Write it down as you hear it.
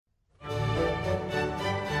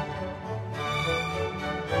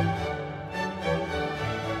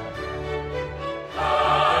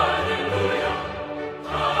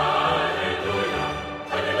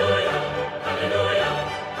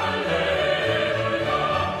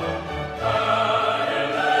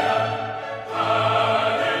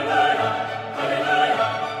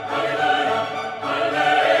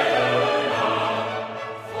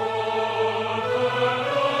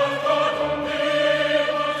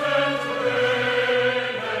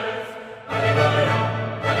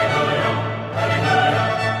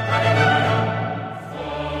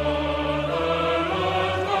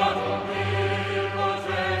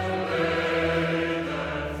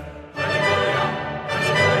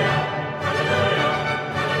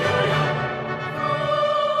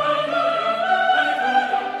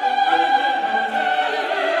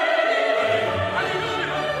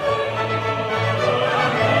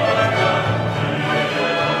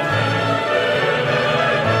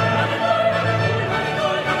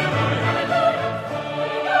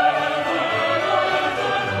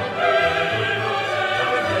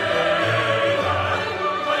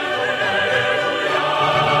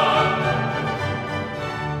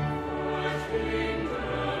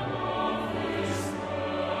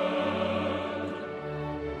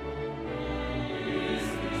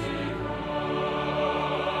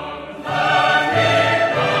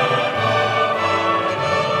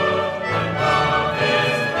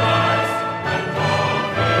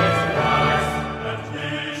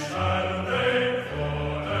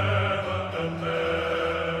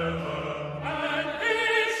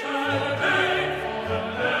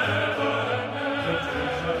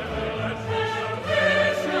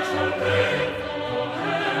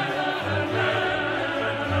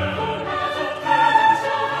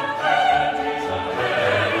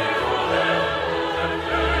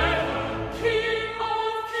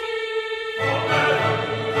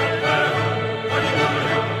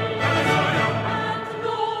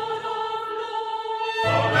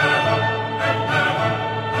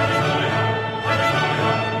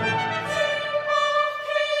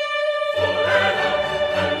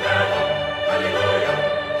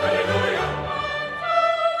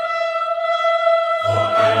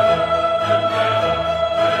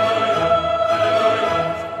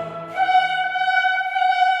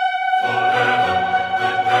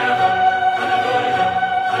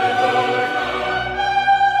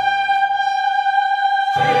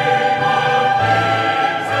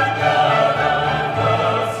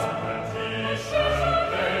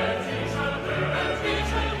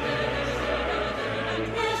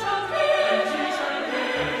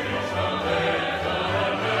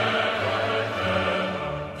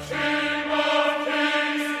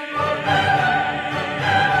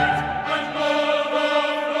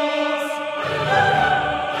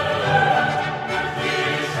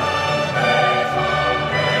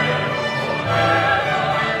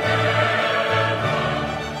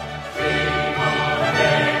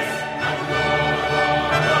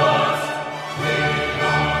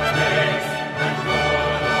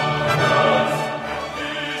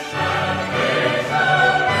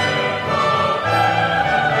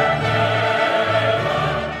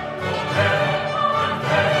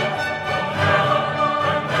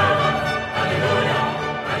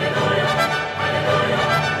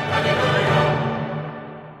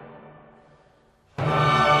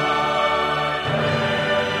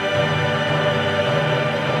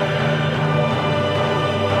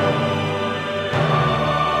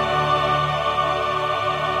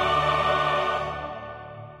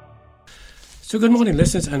So good morning,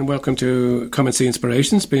 listeners, and welcome to Come and See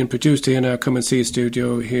Inspirations, being produced here in our Come and See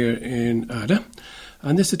studio here in Ada.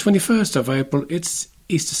 And this is the 21st of April. It's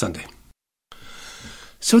Easter Sunday.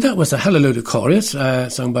 So that was a Hallelujah Chorus,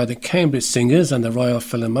 sung by the Cambridge Singers and the Royal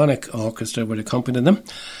Philharmonic Orchestra were accompanying them.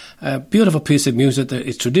 A beautiful piece of music that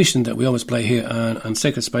is tradition that we always play here on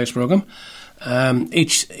Sacred Space programme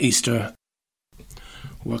each Easter.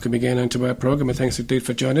 Welcome again onto our programme, and thanks indeed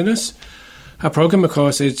for joining us. Our programme, of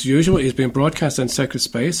course, as usual, is being broadcast on Sacred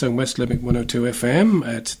Space on West Limerick 102 FM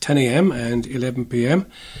at 10 a.m. and 11 p.m.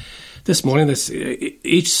 This morning,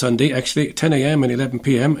 each Sunday, actually, 10 a.m. and 11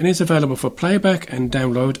 p.m, and is available for playback and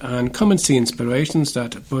download on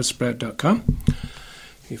comeandseeinspirations.buzzsprout.com.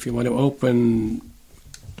 If you want to open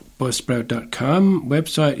buzzsprout.com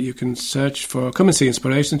website, you can search for Come and See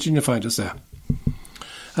Inspirations and you'll find us there.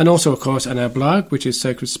 And also, of course, on our blog, which is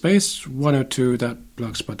Sacred Space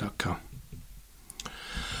 102.blogspot.com.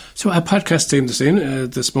 So our podcast team this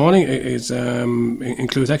morning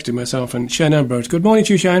includes actually myself and Shane Ambrose. Good morning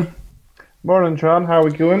to you, Shane. Morning, John. How are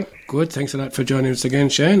we doing? Good. Thanks a lot for joining us again,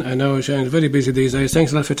 Shane. I know Shane's very busy these days.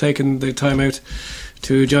 Thanks a lot for taking the time out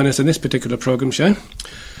to join us in this particular programme, Shane.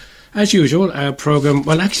 As usual, our programme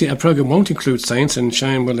won't include saints, and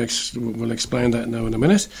Shane will explain that now in a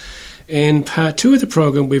minute. In part 2 of the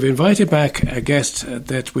programme, we've invited back a guest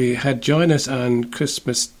that we had join us on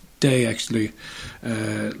Christmas Day, actually,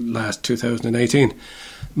 last 2018.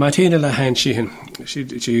 Martina Lahan Sheehan.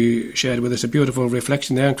 She shared with us a beautiful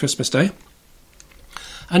reflection there on Christmas Day,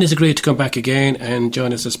 and has agreed to come back again and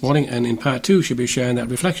join us this morning. And in part 2, she'll be sharing that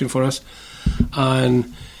reflection for us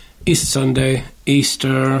on Easter Sunday,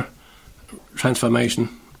 Easter, transformation.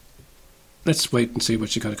 Let's wait and see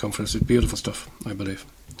what she's got to come for us. It's beautiful stuff, I believe.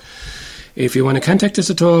 If you want to contact us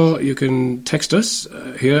at all, you can text us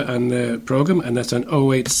here on the programme, and that's on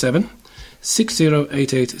 087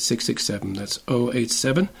 6088 667. That's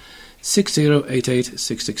 087 6088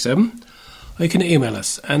 667. Or you can email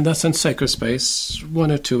us, and that's on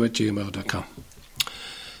sacredspace102@gmail.com.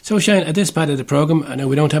 So, Shane, at this part of the programme, I know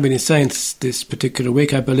we don't have any saints this particular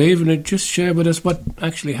week, I believe, and just share with us what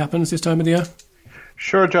actually happens this time of the year.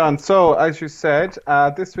 Sure, John. So, as you said,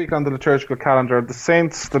 this week on the liturgical calendar, the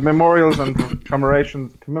saints, the memorials and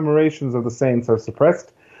commemorations of the saints are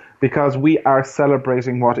suppressed because we are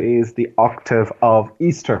celebrating what is the octave of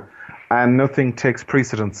Easter, and nothing takes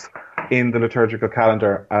precedence in the liturgical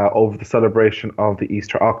calendar over the celebration of the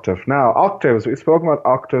Easter octave. Now, octaves, we've spoken about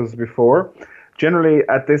octaves before. Generally,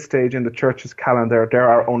 at this stage in the Church's calendar, there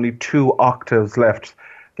are only 2 octaves left.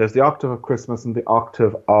 There's the octave of Christmas and the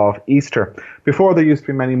octave of Easter. Before, there used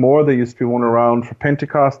to be many more. There used to be one around for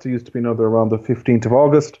Pentecost. There used to be another around the 15th of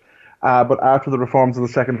August. But after the reforms of the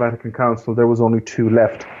Second Vatican Council, there was only 2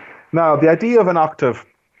 left. Now, the idea of an octave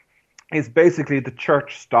is basically the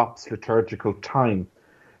Church stops liturgical time.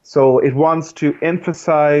 So it wants to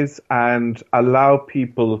emphasize and allow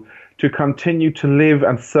people to continue to live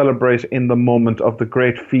and celebrate in the moment of the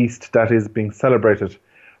great feast that is being celebrated,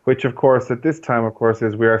 which, of course, at this time, of course,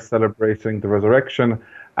 is we are celebrating the resurrection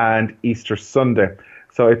and Easter Sunday.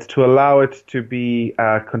 So it's to allow it to be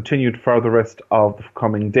continued for the rest of the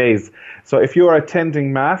coming days. So if you are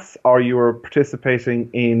attending Mass or you are participating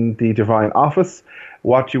in the Divine Office,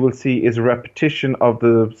 what you will see is a repetition of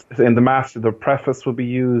in the Mass, the preface will be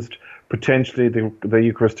used, potentially the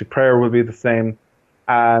Eucharistic prayer will be the same,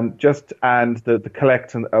 and the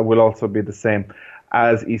collect will also be the same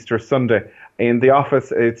as Easter Sunday. In the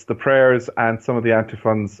office, it's the prayers and some of the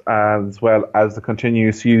antiphons, as well as the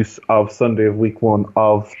continuous use of Sunday of week 1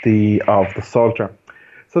 of the Psalter.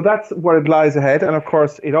 So that's what it lies ahead, and of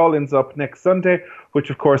course it all ends up next Sunday,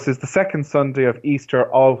 which of course is the second Sunday of Easter,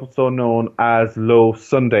 also known as Low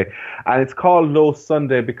Sunday. And it's called Low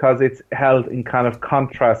Sunday because it's held in kind of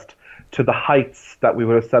contrast to the heights that we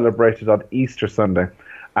would have celebrated on Easter Sunday.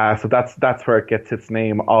 So that's where it gets its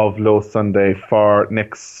name of Low Sunday for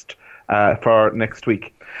next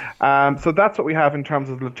week. So that's what we have in terms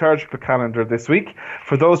of the liturgical calendar this week.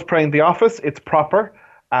 For those praying the office, it's proper.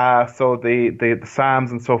 So the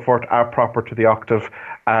psalms and so forth are proper to the octave.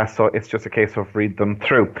 So it's just a case of read them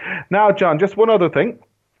through. Now, John, just one other thing.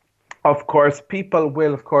 Of course, people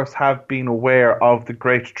will, of course, have been aware of the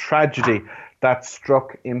great tragedy that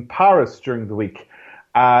struck in Paris during the week.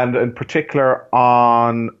 And in particular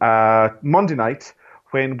on Monday night,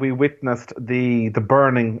 when we witnessed the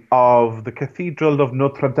burning of the Cathedral of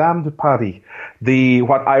Notre Dame de Paris.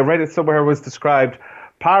 What I read it somewhere was described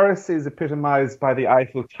Paris is epitomized by the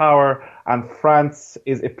Eiffel Tower, and France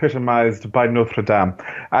is epitomized by Notre Dame.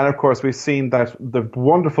 And of course, we've seen that the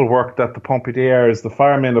wonderful work that the Pompidouars, the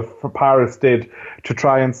firemen of Paris, did to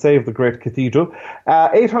try and save the great cathedral.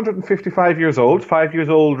 855 years old, 5 years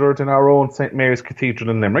older than our own St. Mary's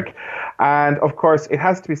Cathedral in Limerick. And of course, it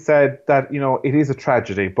has to be said that, it is a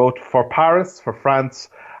tragedy, both for Paris, for France,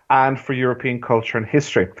 and for European culture and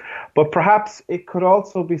history. But perhaps it could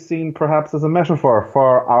also be seen perhaps as a metaphor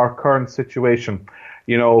for our current situation,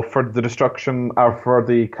 for the destruction or for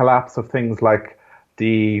the collapse of things like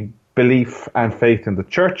the belief and faith in the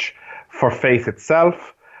church, for faith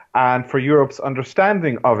itself, and for Europe's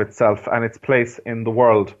understanding of itself and its place in the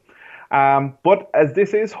world. But as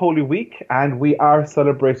this is Holy Week and we are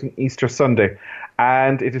celebrating Easter Sunday,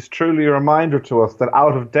 and it is truly a reminder to us that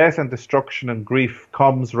out of death and destruction and grief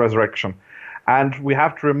comes resurrection. And we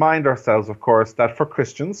have to remind ourselves, of course, that for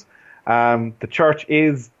Christians, the church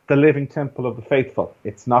is the living temple of the faithful.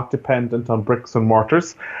 It's not dependent on bricks and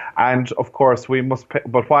mortars. And of course,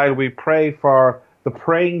 but while we pray for the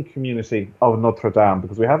praying community of Notre Dame,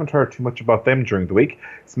 because we haven't heard too much about them during the week,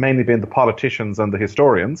 it's mainly been the politicians and the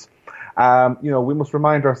historians, we must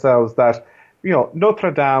remind ourselves that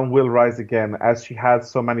Notre Dame will rise again, as she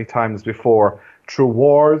has so many times before, through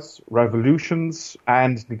wars, revolutions,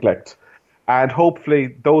 and neglect. And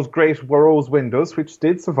hopefully those great rose windows, which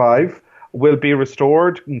did survive, will be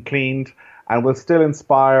restored and cleaned and will still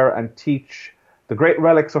inspire and teach. The great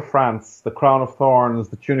relics of France, the crown of thorns,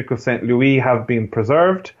 the tunic of St. Louis have been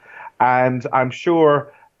preserved. And I'm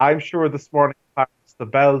sure this morning the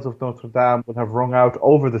bells of Notre Dame will have rung out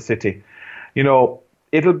over the city.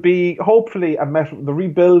 It'll be hopefully the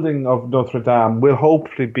rebuilding of Notre Dame will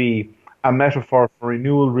hopefully be a metaphor for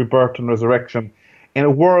renewal, rebirth and resurrection in a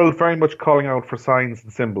world very much calling out for signs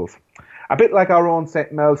and symbols. A bit like our own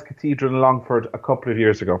St. Mel's Cathedral in Longford a couple of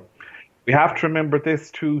years ago. We have to remember this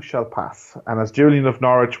too shall pass. And as Julian of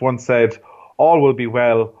Norwich once said, all will be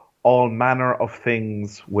well, all manner of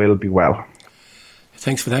things will be well.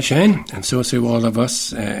 Thanks for that, Shane, and so to all of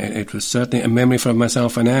us. It was certainly a memory for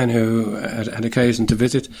myself and Anne, who had occasion to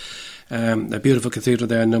visit a beautiful cathedral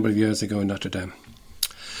there a number of years ago in Notre Dame.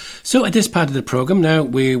 So at this part of the programme now,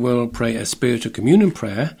 we will pray a spiritual communion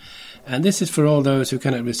prayer, and this is for all those who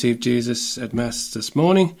cannot receive Jesus at Mass this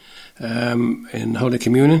morning in Holy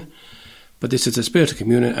Communion, but this is a spiritual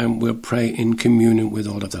communion, and we'll pray in communion with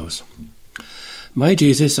all of those. My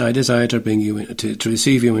Jesus, I desire to bring you to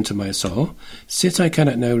receive you into my soul. Since I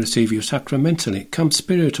cannot now receive you sacramentally, come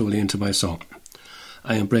spiritually into my soul.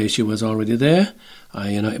 I embrace you as already there. I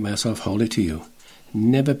unite myself wholly to you.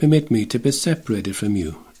 Never permit me to be separated from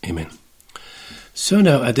you. Amen. So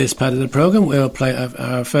now, at this part of the programme, we'll play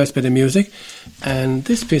our first bit of music. And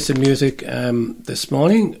this piece of music this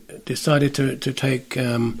morning decided to take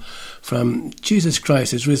from Jesus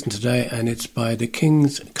Christ is Risen Today, and it's by the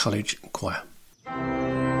King's College Choir.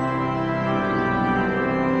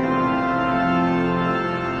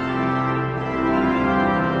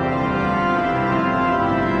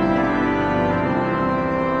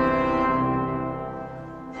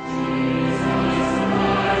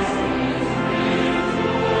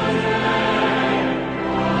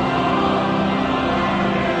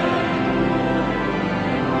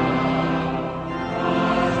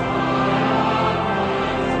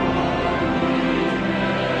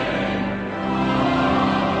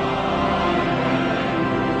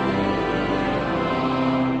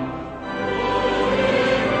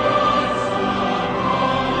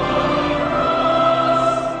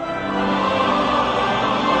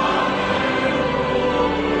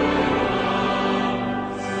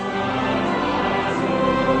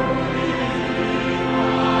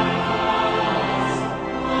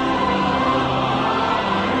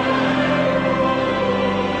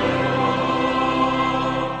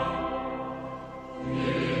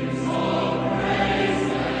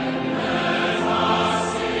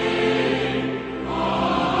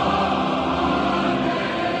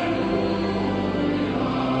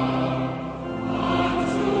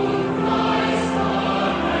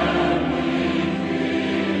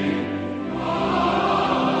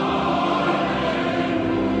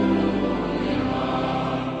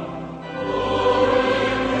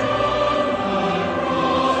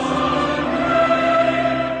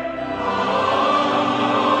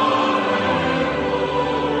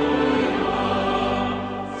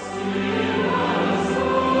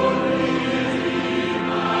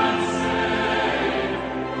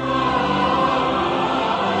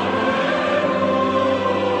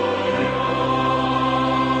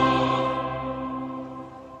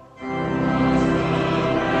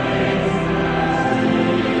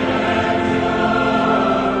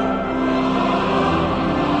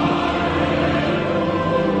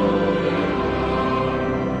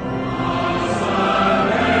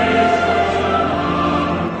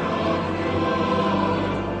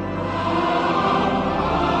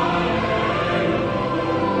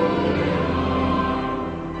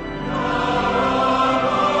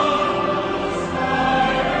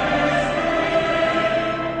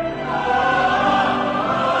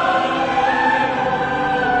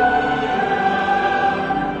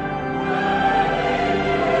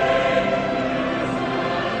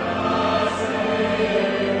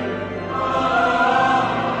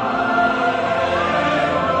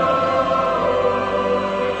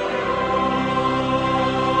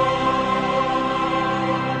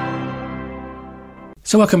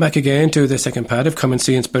 So welcome back again to the second part of Come and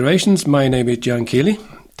See Inspirations. My name is John Keeley.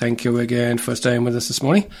 Thank you again for staying with us this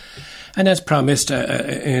morning. And as promised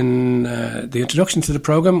in the introduction to the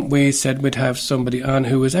programme, we said we'd have somebody on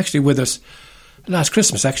who was actually with us last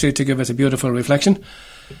Christmas, actually, to give us a beautiful reflection.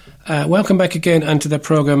 Welcome back again onto the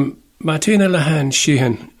programme, Martina Lahan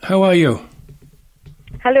Sheehan. How are you?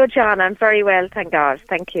 Hello, John. I'm very well, thank God.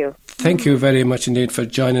 Thank you. Thank you very much indeed for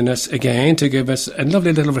joining us again to give us a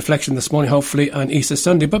lovely little reflection this morning, hopefully on Easter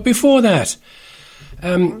Sunday. But before that,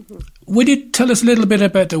 would you tell us a little bit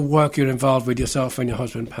about the work you're involved with yourself and your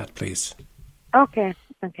husband, Pat, please? Okay.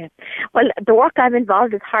 Well, the work I'm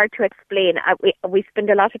involved is hard to explain. We spend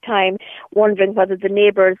a lot of time wondering whether the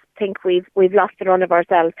neighbours think we've lost the run of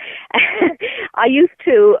ourselves. I used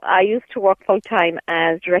to work full time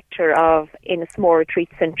as director in a small retreat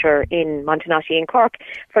centre in Montenotte in Cork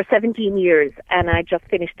for 17 years, and I just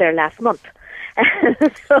finished there last month.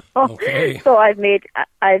 So I've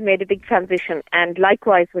made a big transition, and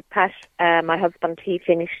likewise with Pat, my husband, he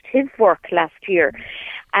finished his work last year,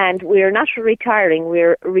 and we're not retiring,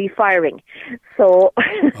 we're refiring. So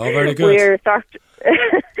very good.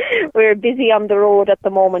 we're busy on the road at the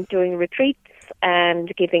moment doing retreats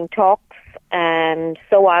and giving talks and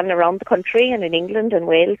so on around the country and in England and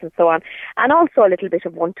Wales and so on, and also a little bit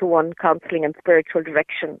of one-to-one counselling and spiritual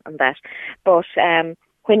direction on that. But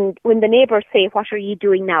when the neighbours say, "What are you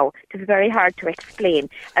doing now?" it's very hard to explain,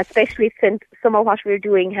 especially since some of what we're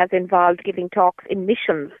doing has involved giving talks in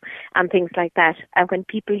missions and things like that. And when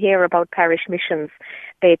people hear about parish missions,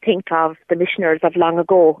 they think of the missioners of long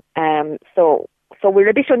ago. So we're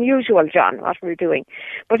a bit unusual, John, what we're doing.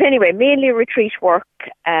 But anyway, mainly retreat work,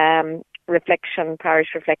 reflection, parish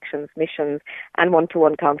reflections, missions, and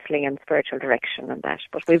one-to-one counselling and spiritual direction and that.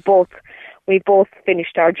 But we've both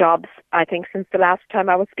finished our jobs, I think, since the last time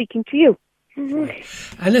I was speaking to you.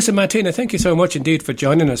 Mm-hmm. And listen, Martina, thank you so much indeed for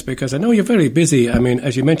joining us, because I know you're very busy. I mean,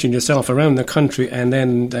 as you mentioned yourself, around the country, and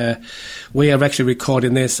then we are actually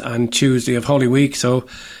recording this on Tuesday of Holy Week, so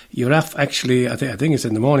you're off actually, I think it's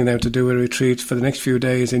in the morning now, to do a retreat for the next few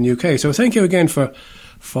days in UK. So thank you again for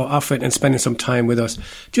offering and spending some time with us.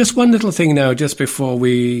 Just one little thing now, just before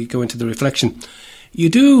we go into the reflection. You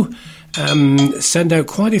do send out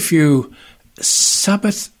quite a few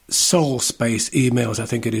Sabbath Soul Space emails, I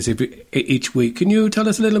think it is, each week. Can you tell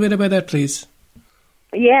us a little bit about that, please?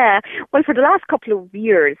 Yeah, well, for the last couple of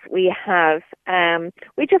years, we have,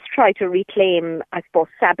 we just try to reclaim, I suppose,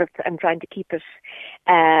 Sabbath and trying to keep it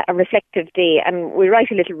a reflective day. And we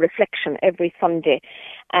write a little reflection every Sunday.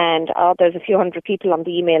 And there's a few hundred people on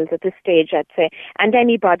the emails at this stage, I'd say. And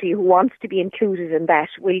anybody who wants to be included in that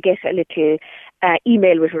will get a little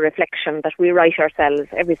email with a reflection that we write ourselves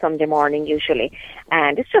every Sunday morning, usually.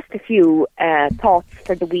 And it's just a few thoughts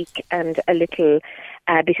for the week and a little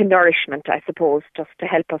bit of nourishment, I suppose, just to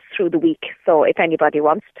help us through the week. So if anybody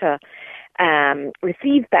wants to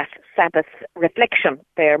receive that Sabbath reflection,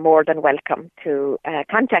 they're more than welcome to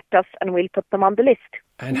contact us, and we'll put them on the list.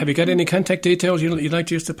 And have you got any contact details you'd like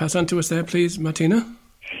to pass on to us there, please, Martina?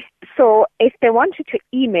 So if they wanted to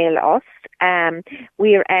email us,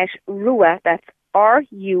 we're at RUAH, that's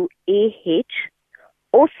RUAH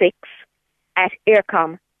 06 at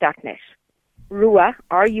eircom.net. RUAH,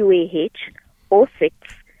 RUAH 06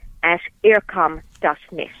 at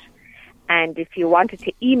eircom.net. And if you wanted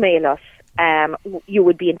to email us, you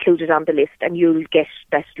would be included on the list, and you'll get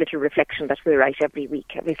that little reflection that we write every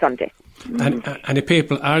week, every Sunday. And if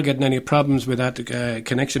people are getting any problems with that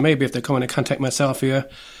connection, maybe if they're coming to contact myself here,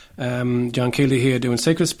 John Keeley here doing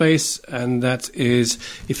Sacred Space, and that is,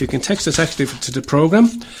 if you can text us actually to the programme,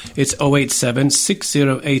 it's 087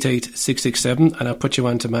 6088 667, and I'll put you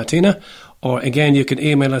on to Martina. Or again, you can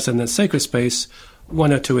email us on the Sacred Space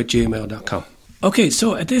 102@gmail.com. Okay,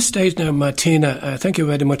 so at this stage now, Martina, thank you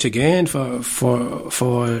very much again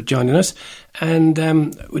for joining us. And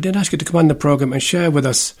we did ask you to come on the programme and share with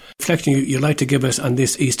us a reflection you'd like to give us on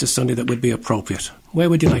this Easter Sunday that would be appropriate. Where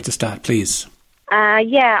would you like to start, please?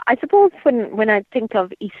 I suppose when I think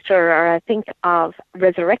of Easter, or I think of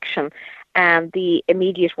resurrection, the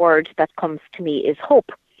immediate word that comes to me is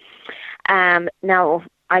hope. Now,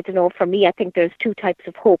 I don't know, for me, I think there's two types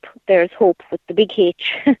of hope. There's hope with the big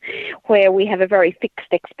H, where we have a very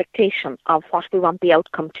fixed expectation of what we want the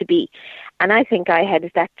outcome to be. And I think I had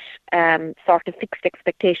that sort of fixed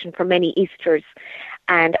expectation for many Easters,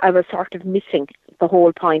 and I was sort of missing the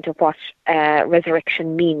whole point of what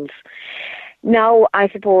resurrection means. Now, I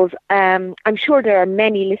suppose, I'm sure there are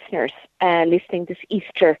many listeners listening this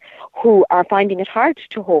Easter who are finding it hard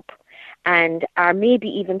to hope, and are maybe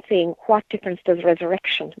even saying, what difference does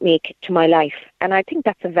resurrection make to my life? And I think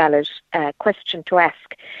that's a valid question to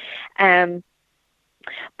ask.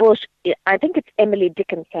 But I think it's Emily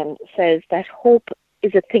Dickinson says that hope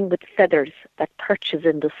is a thing with feathers that perches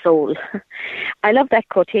in the soul. I love that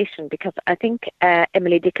quotation because I think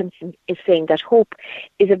Emily Dickinson is saying that hope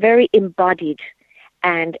is a very embodied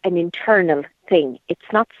and an internal thing.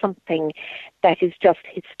 It's not something that is just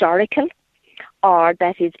historical or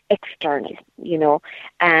that is external,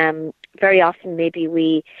 Very often maybe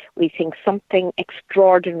we think something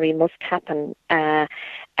extraordinary must happen at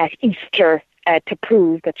Easter to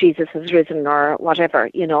prove that Jesus has risen or whatever,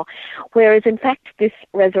 Whereas in fact this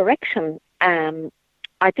resurrection,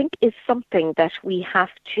 I think is something that we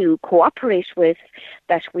have to cooperate with,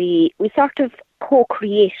 that we sort of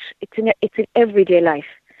co-create. It's in everyday life.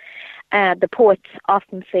 The poets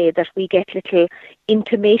often say that we get little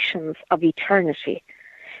intimations of eternity,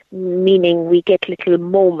 meaning we get little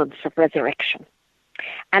moments of resurrection.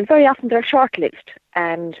 And very often they're short-lived.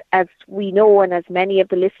 And as we know, and as many of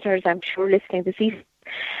the listeners, I'm sure, listening this evening,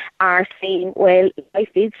 are saying, well, life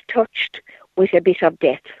is touched with a bit of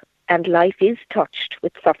death, and life is touched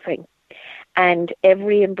with suffering. And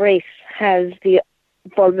every embrace has the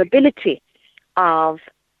vulnerability of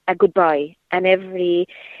a goodbye, and everything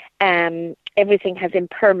has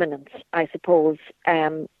impermanence, I suppose,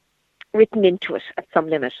 written into it at some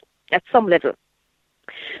level.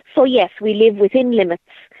 So yes, we live within limits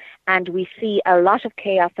and we see a lot of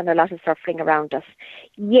chaos and a lot of suffering around us.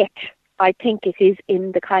 Yet, I think it is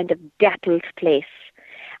in the kind of dappled place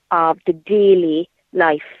of the daily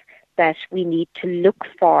life that we need to look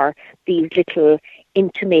for these little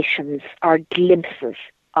intimations or glimpses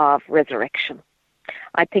of resurrection.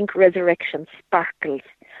 I think resurrection sparkles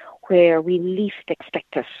where we least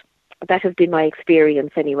expect it. That has been my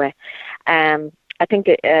experience anyway. I think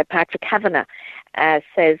Patrick Kavanagh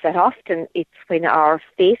says that often it's when our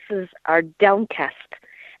faces are downcast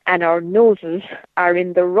and our noses are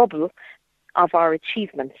in the rubble of our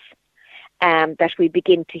achievements that we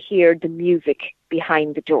begin to hear the music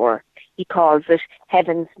behind the door. He calls it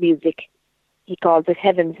heaven's music. He calls it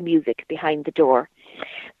heaven's music behind the door.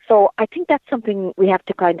 So I think that's something we have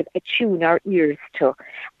to kind of attune our ears to,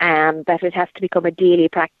 that it has to become a daily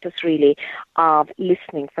practice, really, of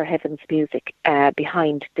listening for heaven's music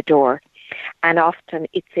behind the door. And often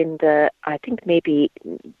it's I think maybe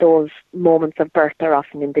those moments of birth are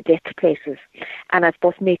often in the death places. And I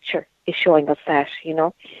suppose nature is showing us that,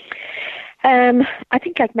 I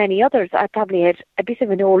think like many others, I probably had a bit of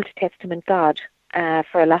an Old Testament God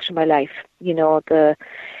for a lot of my life.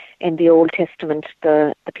 In the Old Testament,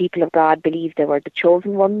 the people of God believed they were the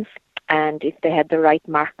chosen ones, and if they had the right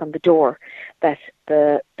mark on the door, that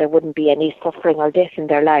there wouldn't be any suffering or death in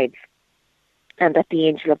their lives, and that the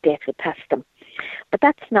angel of death would pass them. But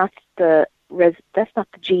that's not the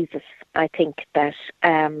Jesus, I think, that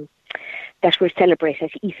we celebrate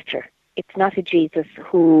at Easter. It's not a Jesus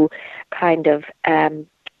who kind of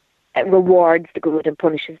rewards the good and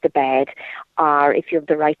punishes the bad, or if you have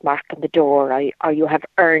the right mark on the door, or you have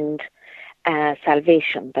earned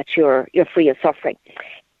salvation, that you're free of suffering.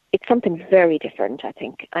 It's something very different, I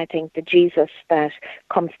think. I think the Jesus that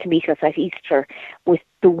comes to meet us at Easter with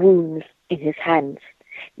the wounds in his hands,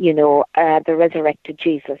 the resurrected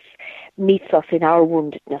Jesus, meets us in our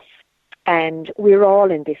woundedness. And we're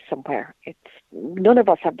all in this somewhere. None of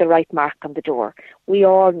us have the right mark on the door. We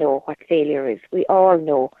all know what failure is. We all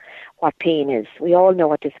know what pain is. We all know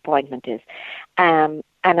what disappointment is. And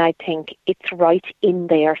I think it's right in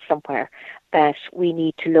there somewhere that we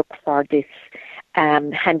need to look for this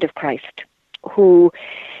hand of Christ, who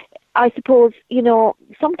I suppose,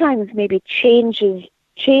 sometimes maybe changes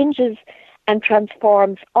and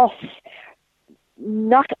transforms us,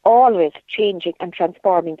 not always changing and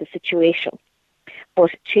transforming the situation,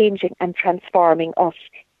 but changing and transforming us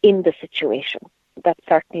in the situation. That's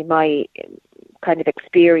certainly my kind of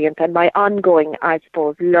experience and my ongoing, I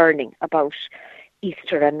suppose, learning about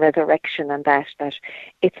Easter and resurrection, and that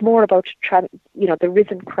it's more about, the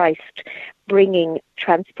risen Christ bringing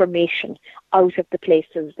transformation out of the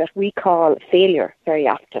places that we call failure very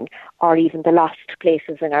often, or even the lost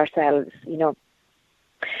places in ourselves,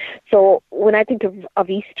 So when I think of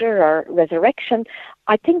Easter or resurrection,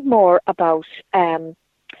 I think more about, I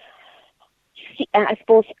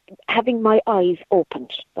suppose, having my eyes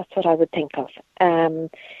opened. That's what I would think of.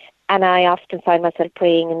 And I often find myself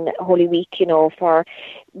praying in Holy Week, for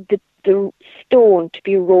the stone to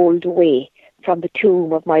be rolled away from the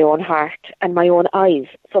tomb of my own heart and my own eyes,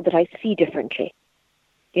 so that I see differently.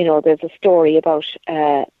 There's a story about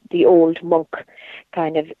the old monk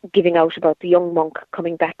kind of giving out about the young monk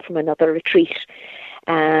coming back from another retreat,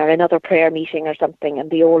 another prayer meeting or something, and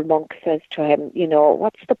the old monk says to him,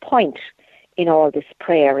 what's the point in all this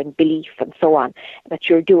prayer and belief and so on that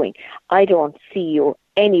you're doing. I don't see you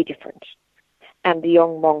any different. And the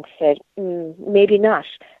young monk said, maybe not,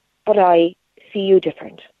 but I see you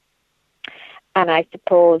different. And I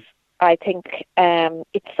think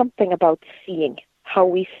it's something about seeing, how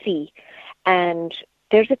we see. And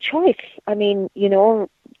there's a choice. I mean,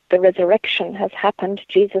 the resurrection has happened.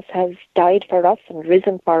 Jesus has died for us and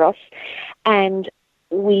risen for us. And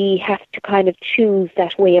we have to kind of choose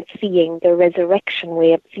that way of seeing, the resurrection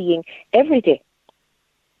way of seeing every day.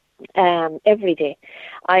 Every day.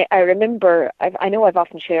 I remember, I know I've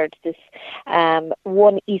often shared this,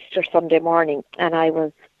 one Easter Sunday morning, and I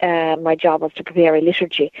was, my job was to prepare a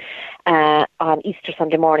liturgy on Easter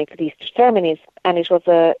Sunday morning for the Easter ceremonies, and it was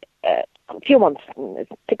a few months,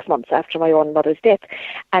 6 months after my own mother's death,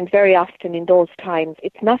 and very often in those times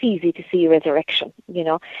it's not easy to see resurrection,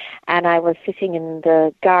 and I was sitting in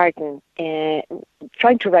the garden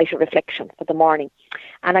trying to write a reflection for the morning,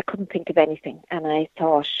 and I couldn't think of anything, and I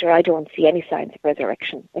thought, sure, I don't see any signs of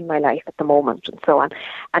resurrection in my life at the moment, and so on.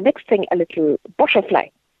 And next thing, a little butterfly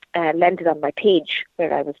landed on my page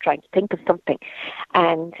where I was trying to think of something,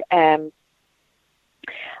 and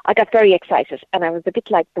I got very excited, and I was a bit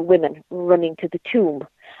like the women running to the tomb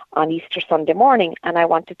on Easter Sunday morning, and I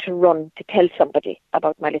wanted to run to tell somebody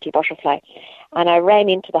about my little butterfly. And I ran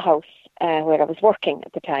into the house where I was working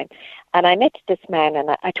at the time, and I met this man,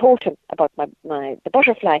 and I told him about the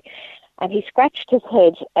butterfly, and he scratched his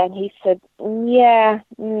head, and he said,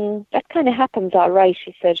 that kind of happens all right.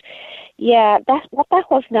 He said, what that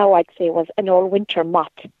was now, I'd say, was an all-winter moth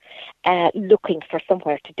looking for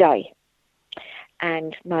somewhere to die.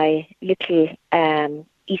 And my little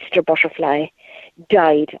Easter butterfly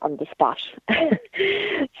died on the spot.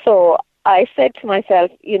 So I said to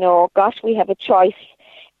myself, gosh, we have a choice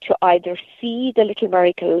to either see the little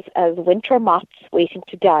miracles as winter moths waiting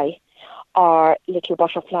to die, or little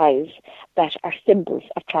butterflies that are symbols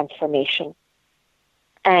of transformation.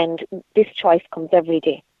 And this choice comes every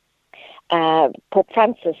day. Pope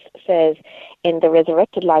Francis says in the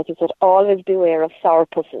Resurrected Life, he said, always beware of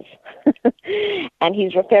sourpusses. And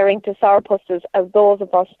he's referring to sourpusses as those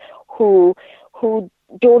of us who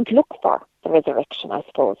don't look for the resurrection, I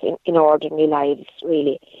suppose, in ordinary lives,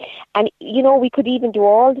 really. And, we could even do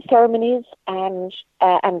all the ceremonies, and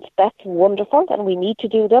that's wonderful, and we need to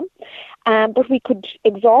do them. But we could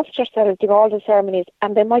exhaust ourselves doing all the ceremonies,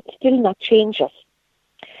 and they might still not change us.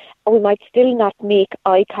 We might still not make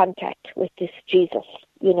eye contact with this Jesus,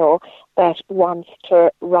 that wants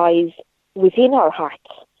to rise within our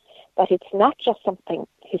hearts, that it's not just something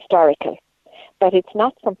historical, that it's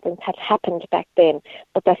not something that happened back then,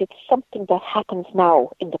 but that it's something that happens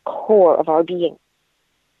now in the core of our being.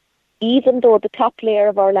 Even though the top layer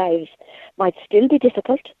of our lives might still be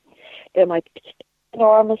difficult, there might be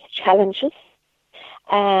enormous challenges,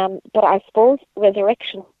 but I suppose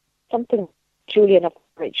resurrection, something Julian of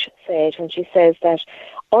Norwich said when she says that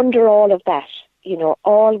under all of that,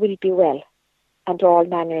 all will be well, and all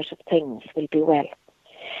manners of things will be well.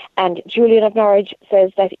 And Julian of Norwich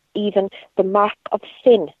says that even the mark of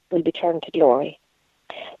sin will be turned to glory.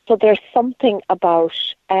 So there's something about,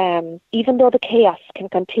 even though the chaos can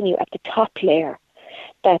continue at the top layer,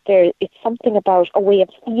 that it's something about a way of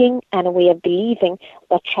seeing and a way of believing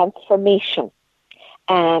that transformation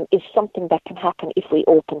is something that can happen if we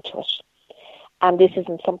open to it. And this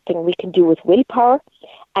isn't something we can do with willpower,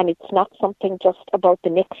 and it's not something just about the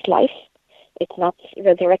next life. It's not,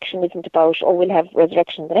 resurrection isn't about, we'll have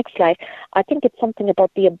resurrection in the next life. I think it's something about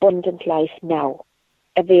the abundant life now,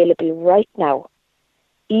 available right now.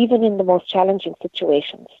 Even in the most challenging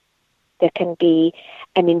situations, there can be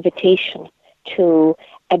an invitation to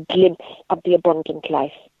a glimpse of the abundant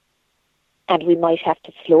life. And we might have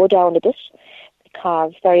to slow down a bit,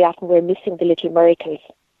 because very often we're missing the little miracles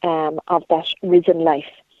of that risen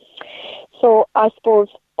life. So I suppose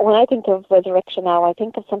when I think of resurrection now, I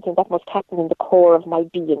think of something that must happen in the core of my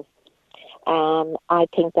being. I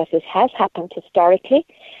think that it has happened historically,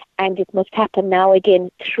 and it must happen now again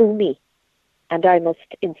through me. And I must,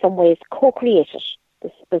 in some ways, co-create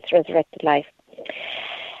it, this resurrected life.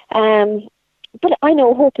 But I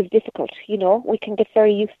know hope is difficult. We can get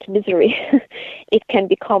very used to misery. It can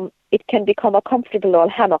become a comfortable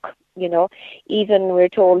old hammock. Even we're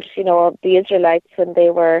told, the Israelites, when they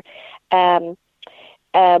were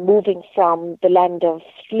moving from the land of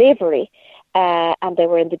slavery, and they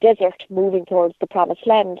were in the desert moving towards the promised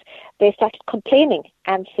land, they started complaining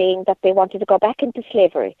and saying that they wanted to go back into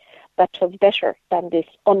slavery, that was better than this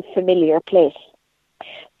unfamiliar place.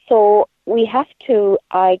 So we have to,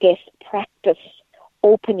 I guess, practice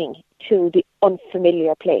opening to the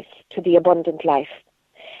unfamiliar place, to the abundant life.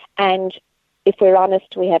 And if we're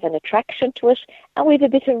honest, we have an attraction to it, and we have a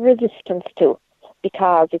bit of resistance to,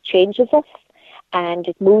 because it changes us and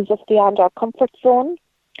it moves us beyond our comfort zone,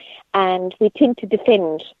 and we tend to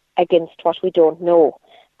defend against what we don't know.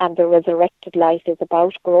 And the resurrected life is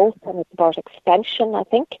about growth, and it's about expansion, I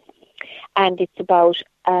think, and it's about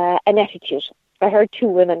an attitude. I heard two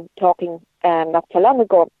women talking not so long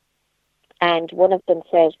ago, and one of them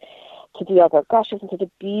said to the other, "Gosh, isn't it a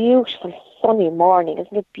beautiful sunny morning?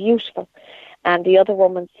 Isn't it beautiful?" And the other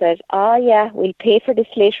woman said, "Ah, yeah, we'll pay for this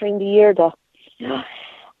later in the year, though."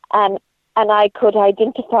 And I could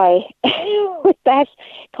identify with that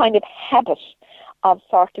kind of habit of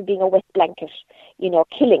sort of being a wet blanket,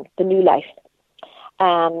 killing the new life.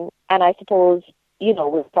 And I suppose,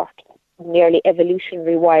 we're sort of nearly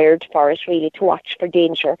evolutionary wired for it, really, to watch for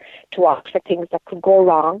danger, to watch for things that could go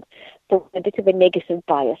wrong, but with a bit of a negative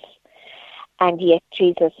bias. And yet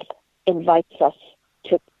Jesus invites us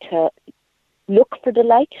to look for the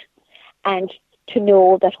light and to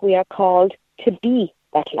know that we are called to be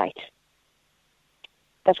that light.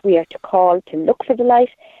 That we are called to look for the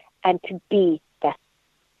light and to be that.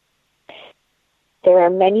 There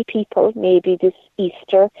are many people, maybe this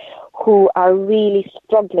Easter, who are really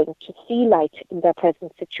struggling to see light in their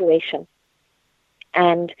present situation.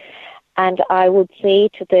 And I would say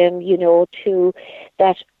to them,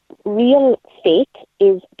 that real faith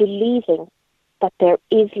is believing that there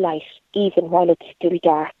is light even while it's still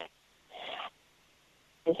dark.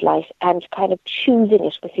 Is light, and kind of choosing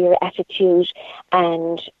it with your attitude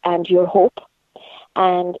and your hope.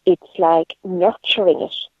 And it's like nurturing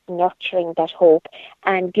that hope,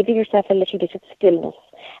 and giving yourself a little bit of stillness,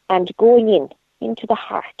 and going into the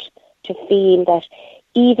heart to feel that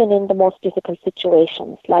even in the most difficult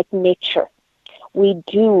situations, like nature, we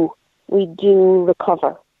do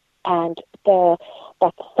recover, and that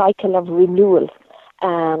cycle of renewal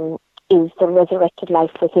is the resurrected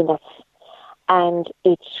life within us. And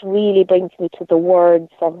it really brings me to the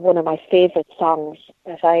words of one of my favourite songs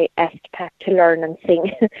that I asked Pat to learn and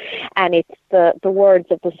sing. And it's the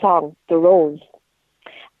words of the song, The Rose.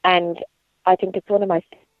 And I think it's one of my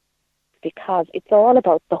favorites because it's all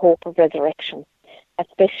about the hope of resurrection,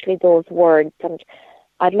 especially those words. And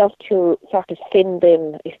I'd love to sort of send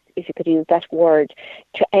them, if you could use that word,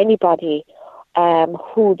 to anybody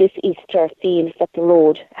who this Easter feels that the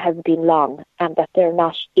road has been long and that they're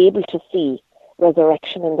not able to see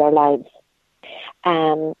resurrection in their lives.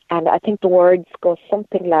 And I think the words go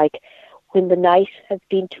something like, "When the night has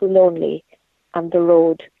been too lonely and the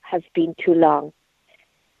road has been too long,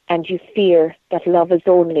 and you fear that love is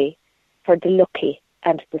only for the lucky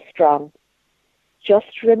and the strong,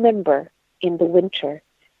 just remember in the winter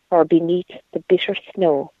or beneath the bitter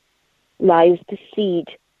snow lies the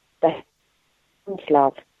seed that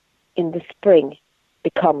love in the spring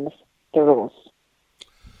becomes the rose."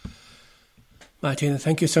 Martina,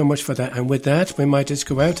 thank you so much for that. And with that, we might just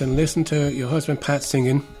go out and listen to your husband Pat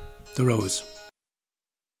singing The Rose.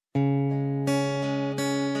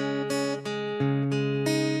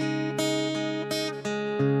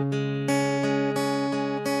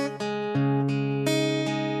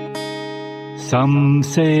 Some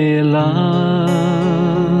say love,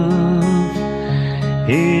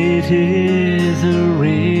 it is a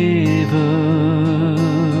river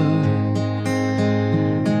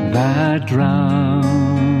that drowns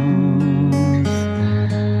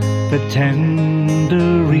the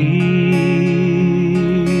tender reed.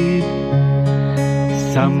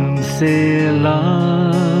 Some say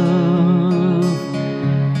love,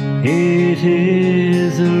 it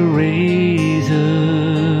is a razor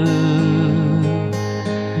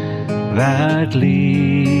that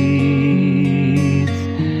leads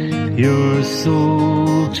your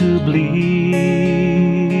soul to bleed.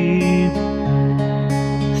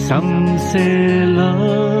 Some say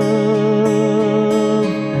love,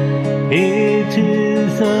 it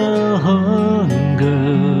is a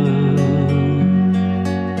hunger,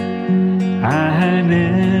 an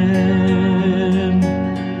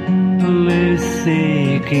endless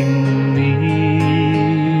aching need.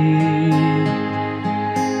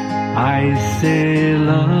 I say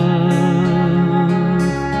love,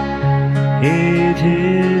 it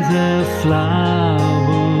is a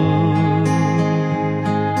flower,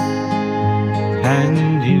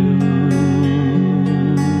 and you,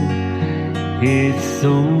 its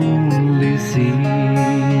only seed.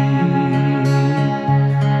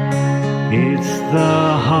 It's the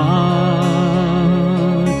heart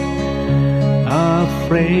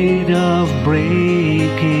afraid of breaking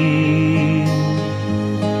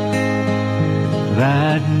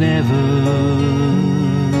that never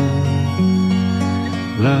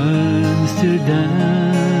learns to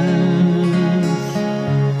dance.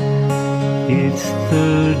 chase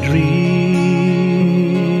the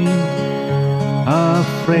dream,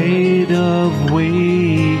 afraid of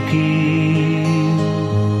waking,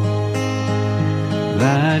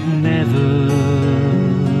 that never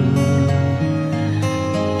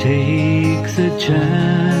takes a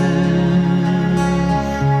chance.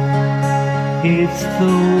 It's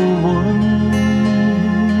the one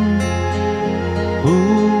who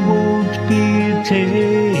won't be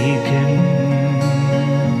taken,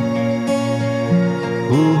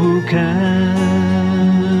 who cannot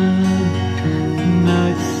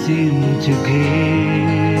seem to give,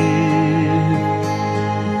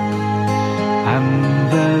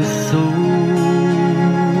 and the soul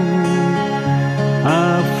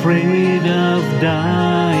afraid of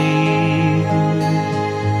dying,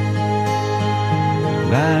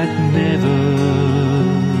 that never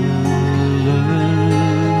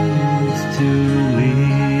learns to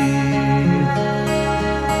live.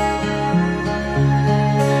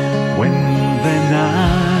 When the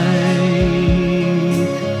night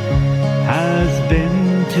has been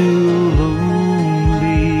too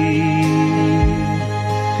lonely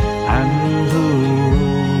and the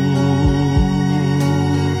road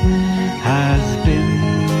has been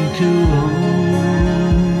too long,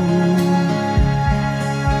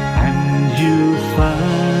 and you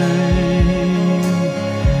find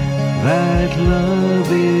that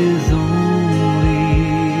love is only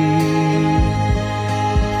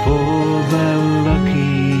for the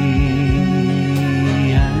lucky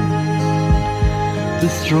and the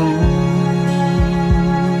strong.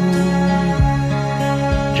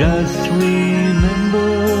 Just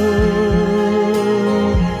remember,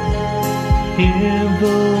 in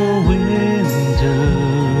the winter,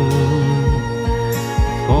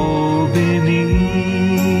 fall beneath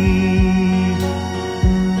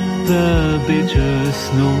the bitter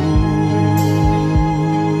snow,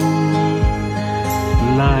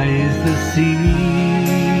 lies the seed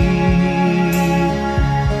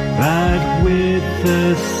that with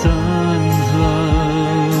the sun's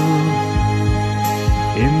love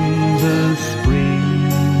in the spring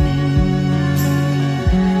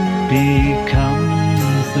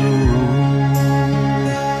becomes the rose.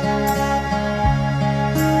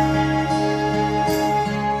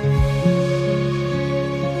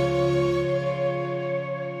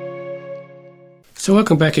 So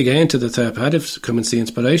welcome back again to the third part of Come and See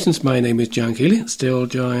Inspirations. My name is John Keeley, still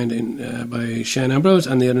joined by Shane Ambrose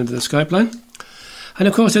and the other end of the Skype line. And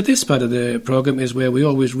of course, at this part of the programme is where we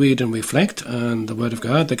always read and reflect on the Word of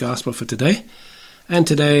God, the Gospel for today. And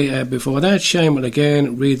today, before that, Shane will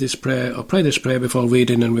again read this prayer, or pray this prayer before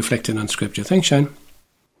reading and reflecting on Scripture. Thanks, Shane.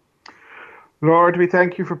 Lord, we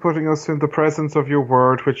thank you for putting us in the presence of your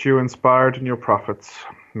word, which you inspired in your prophets.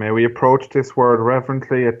 May we approach this word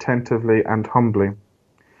reverently, attentively, and humbly.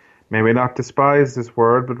 May we not despise this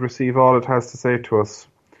word, but receive all it has to say to us.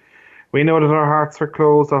 We know that our hearts are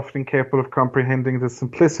closed, often incapable of comprehending the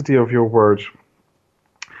simplicity of your word.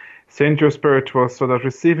 Send your Spirit to us so that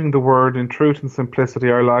receiving the word in truth and simplicity,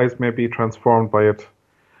 our lives may be transformed by it.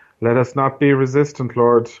 Let us not be resistant,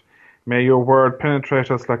 Lord. May your word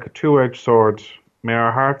penetrate us like a two-edged sword. May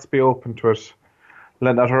our hearts be open to it.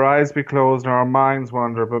 Let not our eyes be closed nor our minds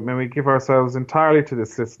wander, but may we give ourselves entirely to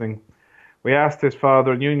this listening. We ask this,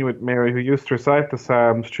 Father, in union with Mary, who used to recite the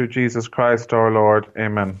Psalms, through Jesus Christ our Lord.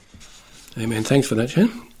 Amen. Amen. Thanks for that, Shane.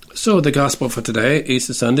 So the Gospel for today,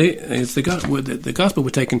 Easter Sunday, is the Gospel we're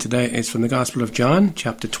taking today is from the Gospel of John,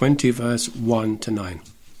 chapter 20, verse 1 to 9.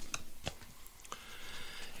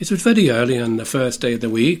 It was very early on the first day of the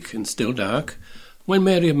week, and still dark, when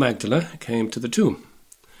Mary of Magdala came to the tomb.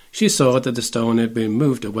 She saw that the stone had been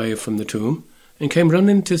moved away from the tomb, and came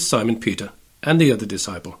running to Simon Peter and the other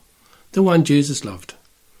disciple, the one Jesus loved.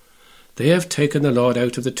 "They have taken the Lord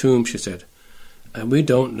out of the tomb," she said, "and we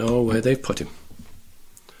don't know where they've put him."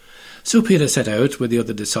 So Peter set out with the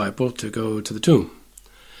other disciple to go to the tomb.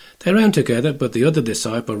 They ran together, but the other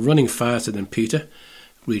disciple, running faster than Peter,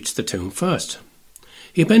 reached the tomb first.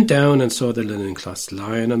 He bent down and saw the linen cloths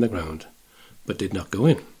lying on the ground, but did not go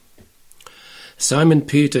in. Simon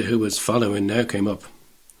Peter, who was following, now came up,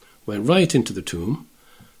 went right into the tomb,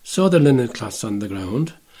 saw the linen cloths on the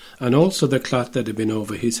ground, and also the cloth that had been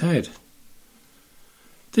over his head.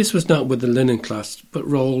 This was not with the linen cloths, but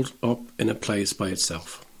rolled up in a place by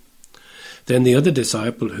itself. Then the other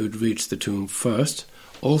disciple, who had reached the tomb first,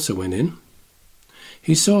 also went in.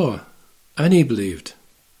 He saw, and he believed.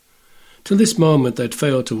 Till this moment they'd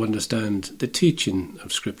failed to understand the teaching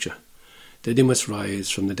of Scripture, that he must rise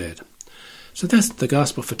from the dead. So that's the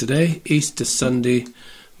Gospel for today, Easter Sunday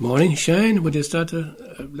morning. Shane, would you start a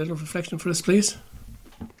little reflection for us, please?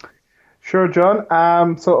 Sure,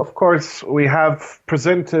 John. So, of course, we have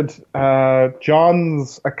presented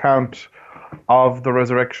John's account of the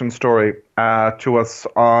resurrection story to us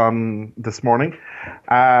this morning.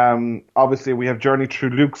 Obviously, we have journeyed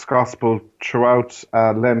through Luke's gospel throughout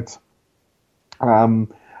Lent,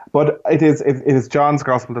 but it is John's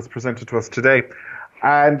gospel that's presented to us today.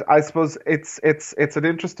 And I suppose it's an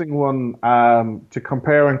interesting one to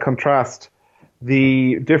compare and contrast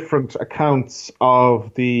the different accounts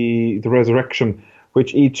of the resurrection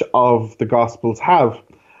which each of the Gospels have.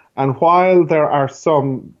 And while there are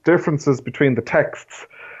some differences between the texts,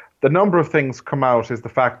 the number of things come out is the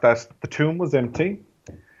fact that the tomb was empty.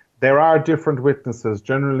 There are different witnesses,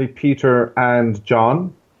 generally Peter and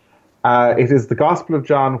John. It is the Gospel of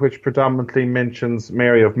John which predominantly mentions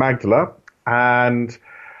Mary of Magdala, and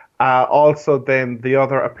also then the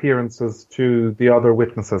other appearances to the other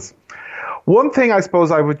witnesses. One thing I suppose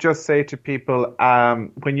I would just say to people,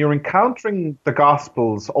 when you're encountering the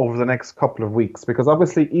Gospels over the next couple of weeks, because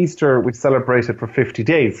obviously Easter we celebrated for 50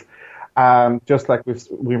 days, just like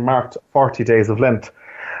we marked 40 days of Lent.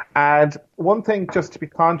 And one thing just to be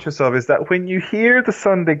conscious of is that when you hear the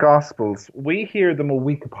Sunday Gospels, we hear them a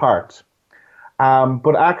week apart.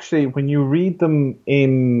 But actually, when you read them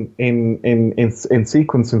in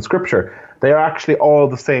sequence in Scripture, they are actually all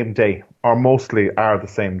the same day, or mostly are the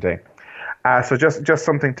same day. So just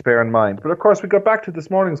something to bear in mind. But of course, we go back to this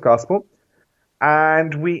morning's Gospel,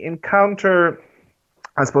 and we encounter,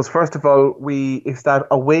 I suppose, first of all, it's that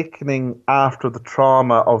awakening after the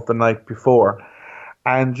trauma of the night before.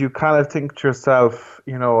 And you kind of think to yourself,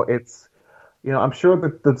 I'm sure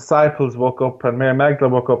that the disciples woke up, and Mary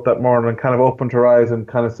Magdalene woke up that morning and kind of opened her eyes and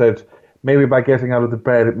kind of said, maybe by getting out of the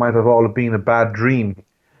bed, it might have all been a bad dream.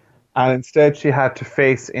 And instead, she had to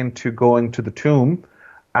face into going to the tomb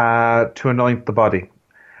to anoint the body.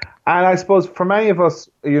 And I suppose for many of us,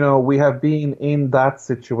 we have been in that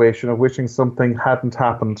situation of wishing something hadn't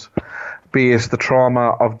happened, be it the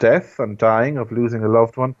trauma of death and dying, of losing a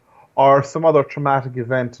loved one, or some other traumatic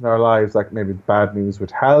event in our lives, like maybe bad news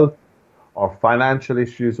with health or financial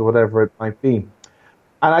issues or whatever it might be.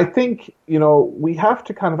 And I think, we have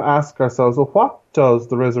to kind of ask ourselves, well, what does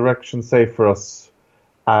the resurrection say for us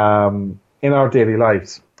in our daily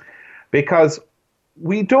lives? Because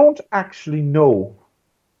we don't actually know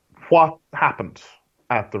what happened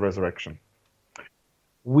at the resurrection.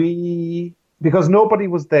 Because nobody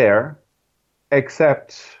was there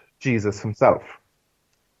except Jesus himself.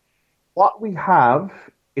 What we have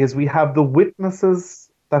is we have the witnesses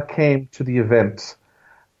that came to the event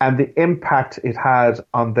and the impact it had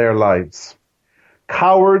on their lives.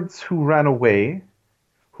 Cowards who ran away,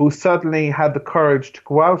 who suddenly had the courage to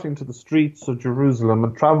go out into the streets of Jerusalem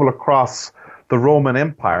and travel across the Roman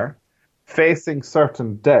Empire, facing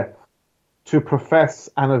certain death to profess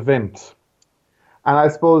an event. And I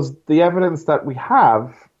suppose the evidence that we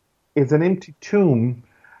have is an empty tomb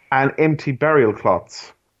and empty burial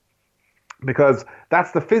cloths, because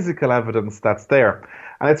that's the physical evidence that's there.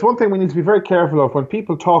 And it's one thing we need to be very careful of when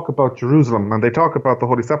people talk about Jerusalem and they talk about the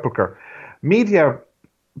Holy Sepulchre. Media,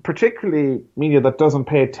 particularly media that doesn't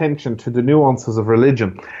pay attention to the nuances of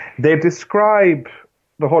religion, they describe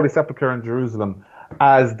the Holy Sepulchre in Jerusalem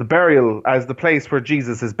as the place where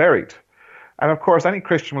Jesus is buried. And of course, any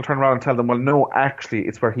Christian will turn around and tell them, well, no, actually,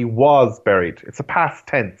 it's where he was buried. It's a past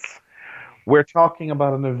tense. We're talking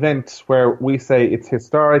about an event where we say it's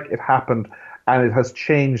historic, it happened, and it has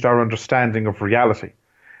changed our understanding of reality,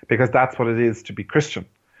 because that's what it is to be Christian.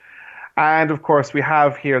 And of course, we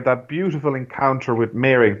have here that beautiful encounter with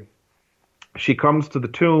Mary. She comes to the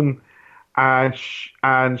tomb, and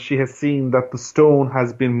she has seen that the stone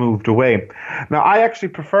has been moved away. Now, I actually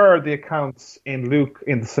prefer the accounts in Luke,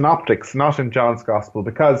 in the Synoptics, not in John's Gospel,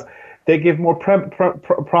 because they give more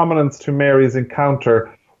prominence to Mary's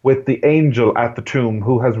encounter with the angel at the tomb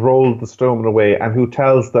who has rolled the stone away and who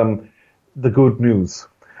tells them the good news.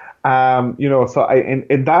 So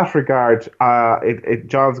in that regard,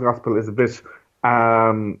 John's Gospel is a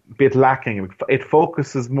bit lacking. It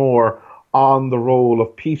focuses more on the role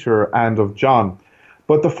of Peter and of John.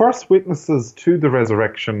 But the first witnesses to the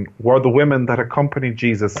resurrection were the women that accompanied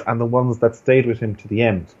Jesus and the ones that stayed with him to the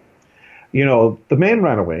end. The men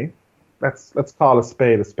ran away. Let's call a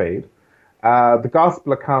spade a spade. The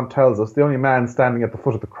Gospel account tells us the only man standing at the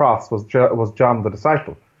foot of the cross was John the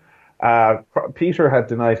disciple. Peter had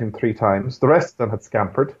denied him 3 times. The rest of them had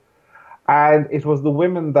scampered. And it was the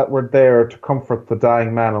women that were there to comfort the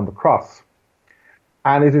dying man on the cross.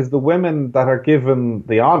 And it is the women that are given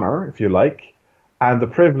the honor, if you like, and the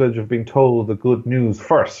privilege of being told the good news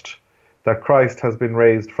first, that Christ has been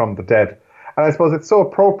raised from the dead. And I suppose it's so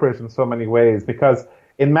appropriate in so many ways, because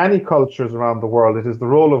in many cultures around the world, it is the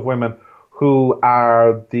role of women who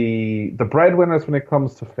are the breadwinners when it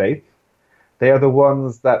comes to faith. They are the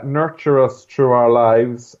ones that nurture us through our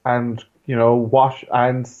lives and, wash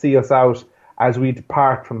and see us out as we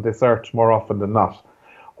depart from this earth more often than not.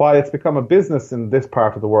 While it's become a business in this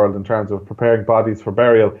part of the world in terms of preparing bodies for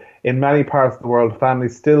burial, in many parts of the world,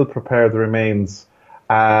 families still prepare the remains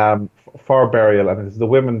for burial, and it is the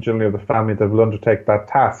women generally of the family that will undertake that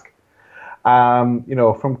task,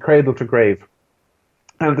 from cradle to grave.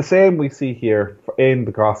 And the same we see here in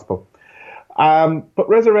the gospel. But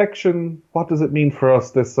resurrection, what does it mean for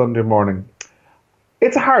us this Sunday morning?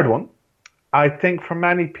 It's a hard one. I think for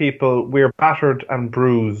many people, we're battered and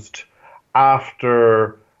bruised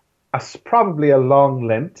after probably a long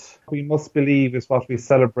Lent. We must believe is what we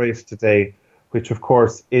celebrate today, which of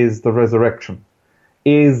course is the resurrection,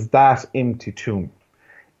 is that empty tomb.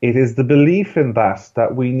 It is the belief in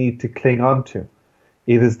that we need to cling on to.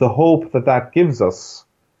 It is the hope that gives us.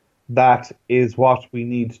 That is what we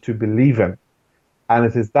need to believe in. And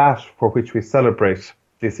it is that for which we celebrate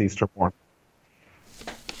this Easter morning.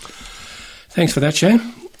 Thanks for that, Shane.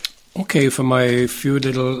 Okay, for my few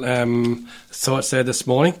little thoughts there this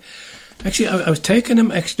morning. Actually, I was taking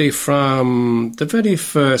them from the very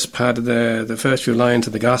first part of the first few lines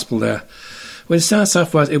of the Gospel there. Well, it starts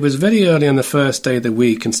off it was very early on the first day of the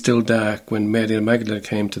week and still dark when Mary Magdalene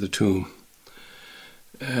came to the tomb.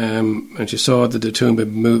 And she saw that the tomb had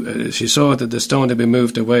moved. She saw that the stone had been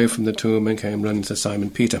moved away from the tomb and came running to Simon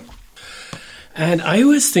Peter. And I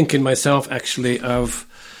was thinking myself, of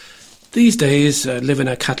these days, living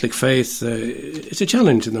a Catholic faith. It's a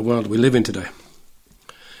challenge in the world we live in today.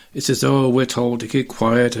 It's as though we're told to keep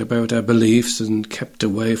quiet about our beliefs and kept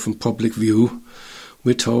away from public view.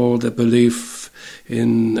 We're told that belief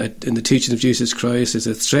in the teaching of Jesus Christ is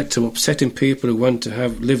a threat to upsetting people who want to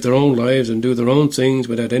live their own lives and do their own things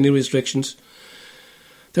without any restrictions.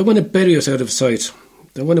 They want to bury us out of sight.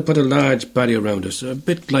 They want to put a large barrier around us, a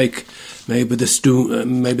bit like maybe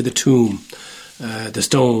the tomb, the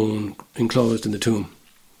stone enclosed in the tomb.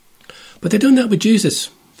 But they've done that with Jesus.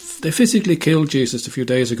 They physically killed Jesus a few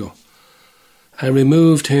days ago and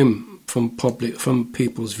removed him from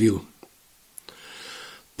people's view.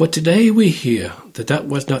 But today we hear that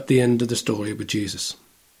was not the end of the story with Jesus.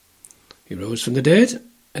 He rose from the dead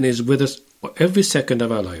and is with us every second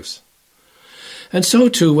of our lives. And so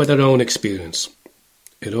too with our own experience.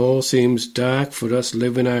 It all seems dark for us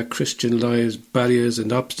living our Christian lives, barriers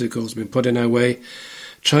and obstacles being put in our way,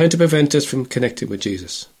 trying to prevent us from connecting with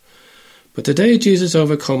Jesus. But today Jesus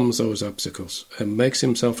overcomes those obstacles and makes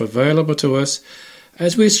himself available to us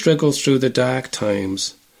as we struggle through the dark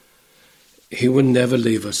times. He will never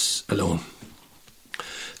leave us alone.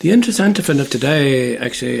 The entrance antiphon of today, I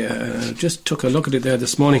just took a look at it there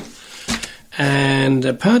this morning,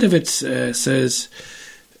 and part of it says,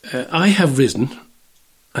 I have risen,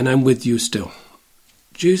 and I'm with you still.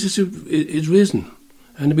 Jesus is risen,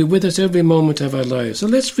 and will be with us every moment of our lives. So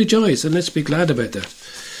let's rejoice, and let's be glad about that.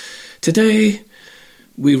 Today,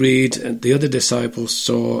 we read, the other disciples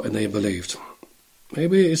saw, and they believed.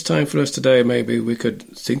 Maybe it's time for us today, maybe we could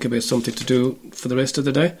think about something to do for the rest of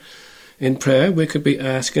the day. In prayer, we could be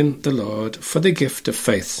asking the Lord for the gift of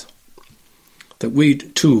faith, that we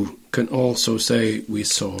too can also say we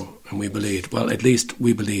saw and we believed. Well, at least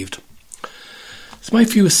we believed. It's my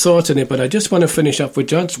few thoughts in it, but I just want to finish up with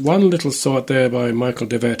just one little thought there by Michael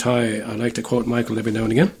de Verteuil. I like to quote Michael every now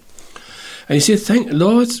and again. And he said,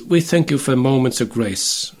 Lord, we thank you for moments of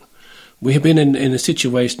grace. We have been in a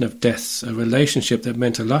situation of death. A relationship that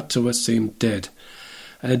meant a lot to us seemed dead.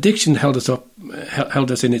 An addiction held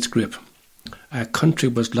us in its grip. Our country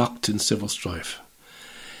was locked in civil strife.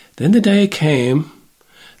 Then the day came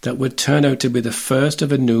that would turn out to be the first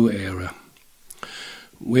of a new era.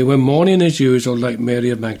 We were mourning as usual like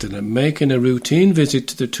Mary of Magdalene, making a routine visit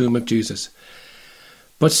to the tomb of Jesus,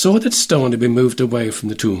 but saw that stone had been moved away from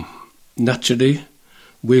the tomb. Naturally,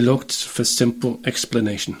 we looked for simple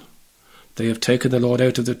explanation. They have taken the Lord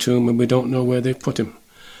out of the tomb and we don't know where they've put him.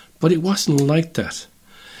 But it wasn't like that.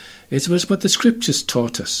 It was what the Scriptures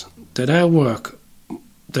taught us, that our work,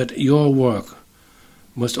 that your work,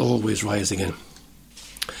 must always rise again.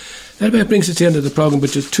 That about brings us to the end of the programme,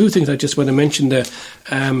 but there's two things I just want to mention there.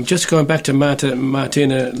 Just going back to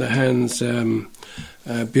Martina Lahan's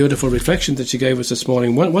beautiful reflection that she gave us this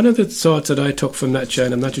morning. One of the thoughts that I took from that,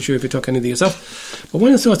 Shane, I'm not too sure if you took any of these yourself, but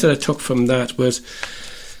one of the thoughts that I took from that was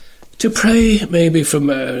to pray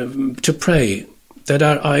to pray that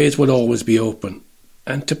our eyes will always be open,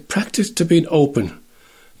 and to practice to being open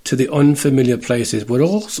to the unfamiliar places. We're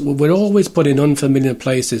always put in unfamiliar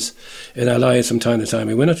places in our lives from time to time.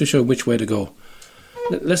 We're not too sure which way to go.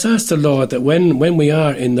 let's ask the Lord that when we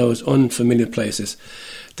are in those unfamiliar places,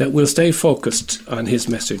 that we'll stay focused on His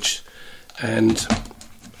message, and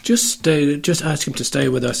just ask Him to stay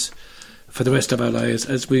with us for the rest of our lives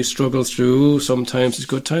as we struggle through. Sometimes it's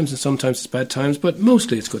good times and sometimes it's bad times, but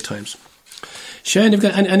mostly it's good times. Shane, you've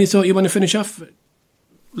got any thought you want to finish off,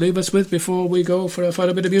 leave us with before we go for a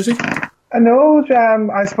final bit of music? No,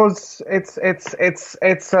 I suppose it's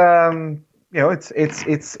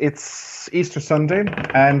Easter Sunday,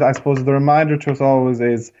 and I suppose the reminder to us always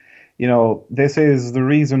is, this is the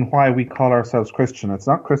reason why we call ourselves Christian. It's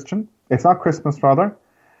not Christian. It's not Christmas, rather,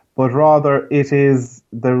 but rather it is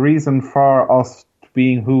the reason for us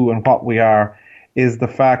being who and what we are is the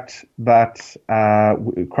fact that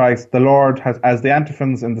Christ, the Lord, has, as the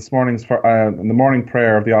antiphons in this morning's in the morning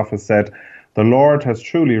prayer of the office said, the Lord has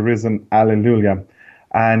truly risen, alleluia.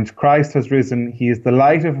 And Christ has risen. He is the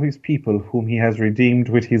light of His people, whom He has redeemed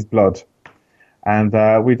with His blood. And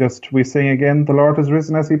we sing again, the Lord has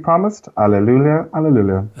risen as He promised. Alleluia,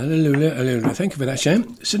 alleluia. Alleluia, alleluia. Thank you for that,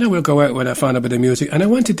 Shane. So now we'll go out with a final bit of music. And I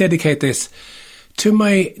want to dedicate this to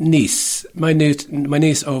my niece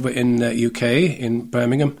over in UK, in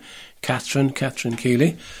Birmingham, Catherine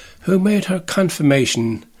Keeley, who made her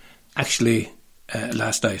confirmation actually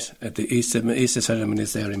last night at the Easter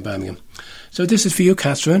ceremonies there in Birmingham. So this is for you,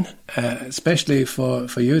 Catherine, especially for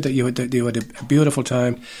you, that you had a beautiful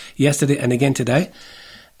time yesterday and again today.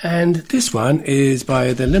 And this one is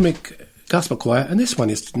by the Limerick Gospel Choir, and this one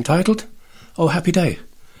is entitled, Oh Happy Day.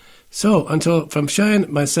 So from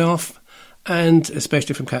Shane, myself, and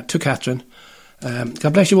especially to Catherine,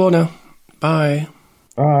 God bless you all now. Bye.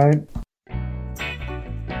 Bye.